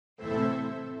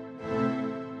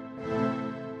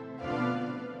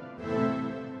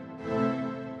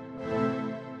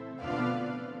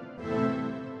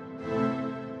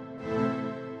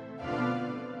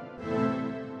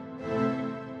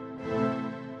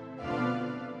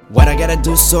What I gotta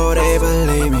do so they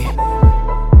believe me?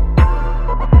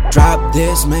 Drop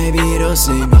this, maybe they'll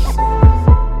see me.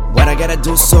 What I gotta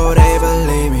do so they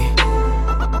believe me?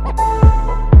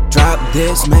 Drop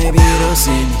this, maybe they'll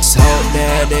see me. So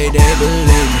that they believe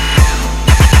me.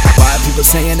 Why people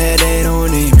saying that they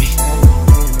don't need me?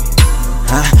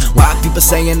 Huh? Why people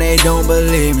saying they don't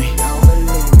believe me?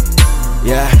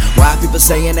 Yeah, why people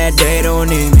saying that they don't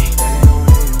need me?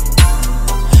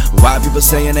 Why people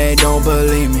saying they don't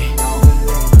believe me?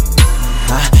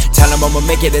 Tell them I'ma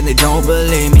make it and they don't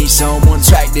believe me. Someone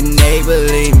track then they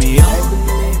believe me.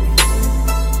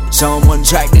 Someone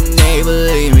track then they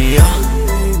believe me.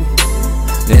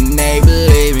 Then they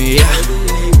believe me.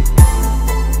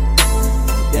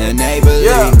 Then they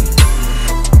believe me.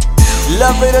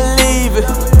 Love it or leave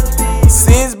it,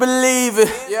 sins believe it.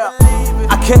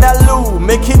 I cannot lose,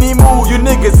 make any move. You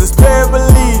niggas is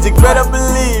paraplegic, better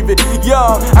believe it.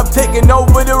 Young, I'm taking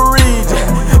over the region.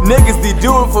 Niggas they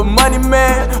do it for money,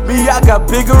 man. Me, I got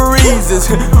bigger reasons.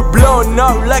 Blowing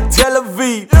up like Tel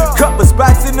Aviv. Couple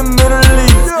spots in the Middle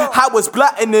East. I was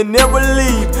plotting to never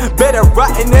leave. Better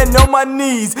rotting and on my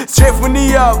knees. Straight from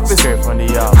the office.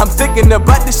 I'm thinking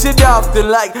about this shit often.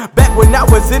 Like back when I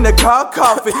was in the car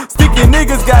coffee. Sticky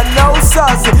niggas got no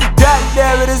sauce. God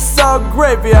damn it, it's so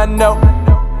gravy, I know.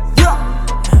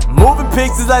 Moving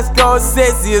pictures like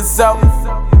Scorsese or so.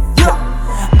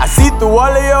 I see through all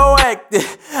of your acting.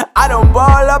 I don't ball,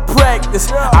 I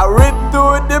practice. I rip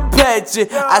through it, the patch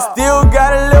it. I still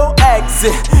got a little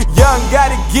accent. Young got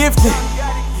it gifted.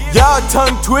 Y'all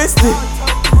tongue twisted.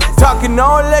 Talking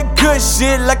all that good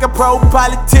shit like a pro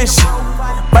politician.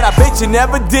 But I bet you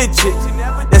never ditch it.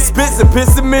 That spits and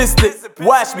pessimistic.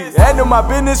 Watch me, handle my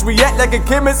business, react like a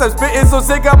chemist. I'm spitting so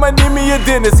sick I'ma need me a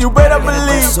dentist. You better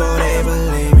believe. So they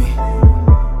believe me.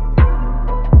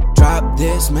 Drop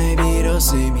this, maybe they'll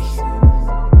see me.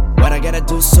 What I gotta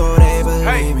do so they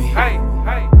believe me.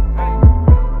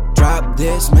 Drop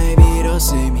this, maybe they'll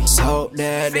see me. So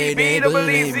that they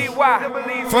believe me.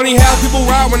 Funny how people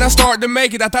ride when I start to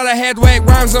make it. I thought I had whack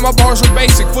rhymes and my bars were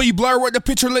basic. Before you blur with the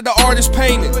picture, let the artist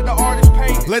paint it.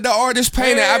 Let the artist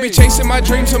paint it. I be chasing my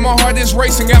dreams till my heart is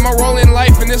racing. Got my role in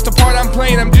life and it's the part I'm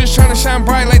playing. I'm just trying to shine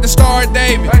bright like the Star of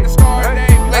David.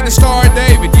 Like the Star of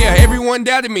David, yeah, everyone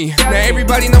doubted me. Now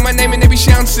everybody know my name and they be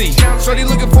shouting C. So they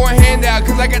looking for a handout,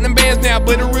 cause I got them bands now.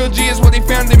 But the real G is what they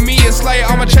found in me. It's like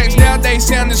all my tracks nowadays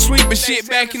sounding sweet. But shit,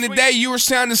 back in the day you were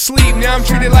sounding sleep. Now I'm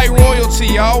treated like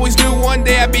royalty. I always knew one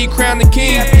day I'd be crowned the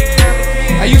king.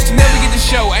 I used to never get the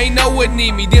show, ain't know what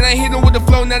need me. Then I hit him with the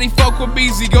flow, now they fuck with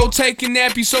Beezy. Go take a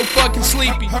nap, you so fucking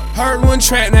sleepy. Heard one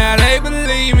track, now they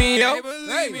believe me, yo.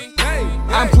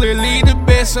 I'm clearly the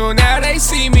best, so now they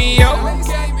see me, yo.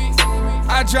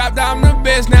 I dropped, I'm the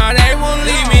best, now they won't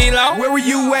leave me alone. Where were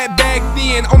you at back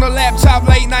then? On the laptop,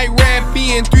 late night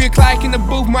rapping. 3 o'clock in the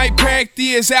booth, might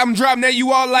practice. Album drop, now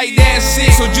you all like that's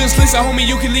it. So just listen, homie,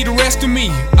 you can lead the rest of me.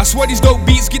 I swear these dope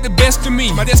beats get the best of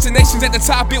me. My destination's at the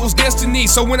top, it was destiny.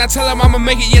 So when I tell them I'ma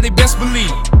make it, yeah, they best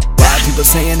believe. Why people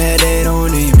saying that they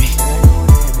don't need me?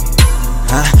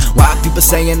 Why people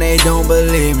saying they don't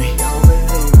believe me?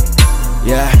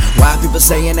 Yeah, why people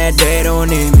saying that they don't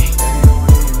need me?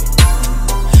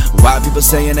 Why people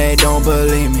saying they don't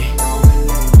believe me?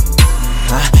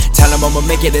 Tell them I'ma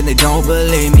make it and they don't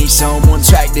believe me. Someone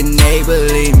track then they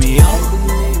believe me.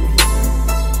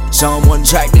 Someone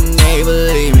track then they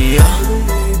believe me.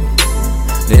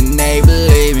 Then they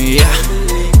believe me.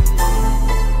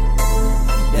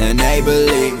 Then they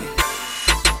believe me.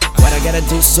 What I gotta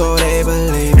do so they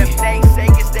believe me?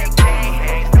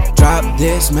 Drop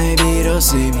this, maybe they'll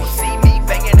see me.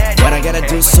 What I gotta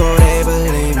do so they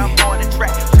believe me?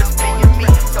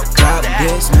 Drop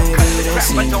this, maybe they'll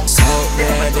see me. So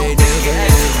that they believe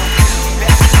me.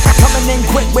 Coming in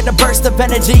quick with a burst of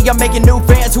energy. I'm making new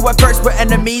fans who at first were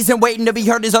enemies, and waiting to be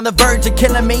heard is on the verge of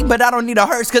killing me. But I don't need a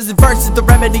hearse, cause the verse is the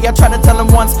remedy. I try to tell them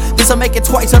once, this'll make it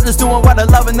twice. I'm just doing what I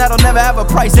love and that'll never have a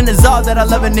price. And it's all that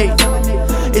I'll ever need.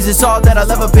 Is this all that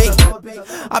I'll ever be?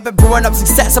 I've been brewing up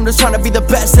success, I'm just trying to be the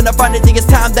best. And I finally think it's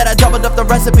time that I doubled up the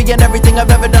recipe. And everything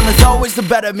I've ever done is always the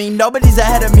better me. Nobody's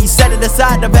ahead of me, set it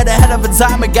aside, I'm better ahead of a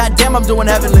time. And goddamn, I'm doing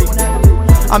heavenly.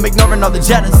 I'm ignoring all the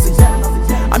jealousy,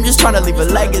 I'm just trying to leave a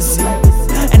legacy.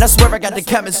 And I swear I got the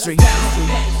chemistry.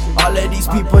 All of these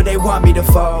people, they want me to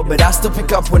fall, but I still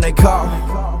pick up when they call.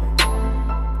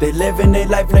 They living their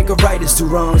life like a right is two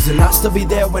wrongs, and I'll still be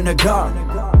there when they're gone.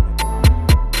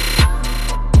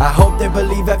 I hope they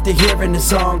believe after hearing the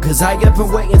song, cause I have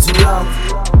been waiting too long.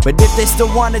 But if they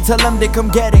still want it, tell them to come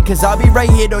get it, cause I'll be right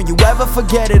here, don't you ever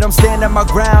forget it. I'm standing my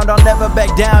ground, I'll never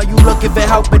back down. You looking for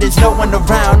help, but there's no one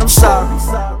around. I'm sorry,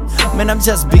 man, I'm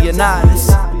just being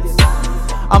honest.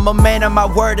 I'm a man of my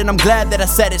word and I'm glad that I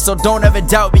said it. So don't ever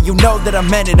doubt me, you know that I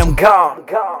meant it. I'm gone.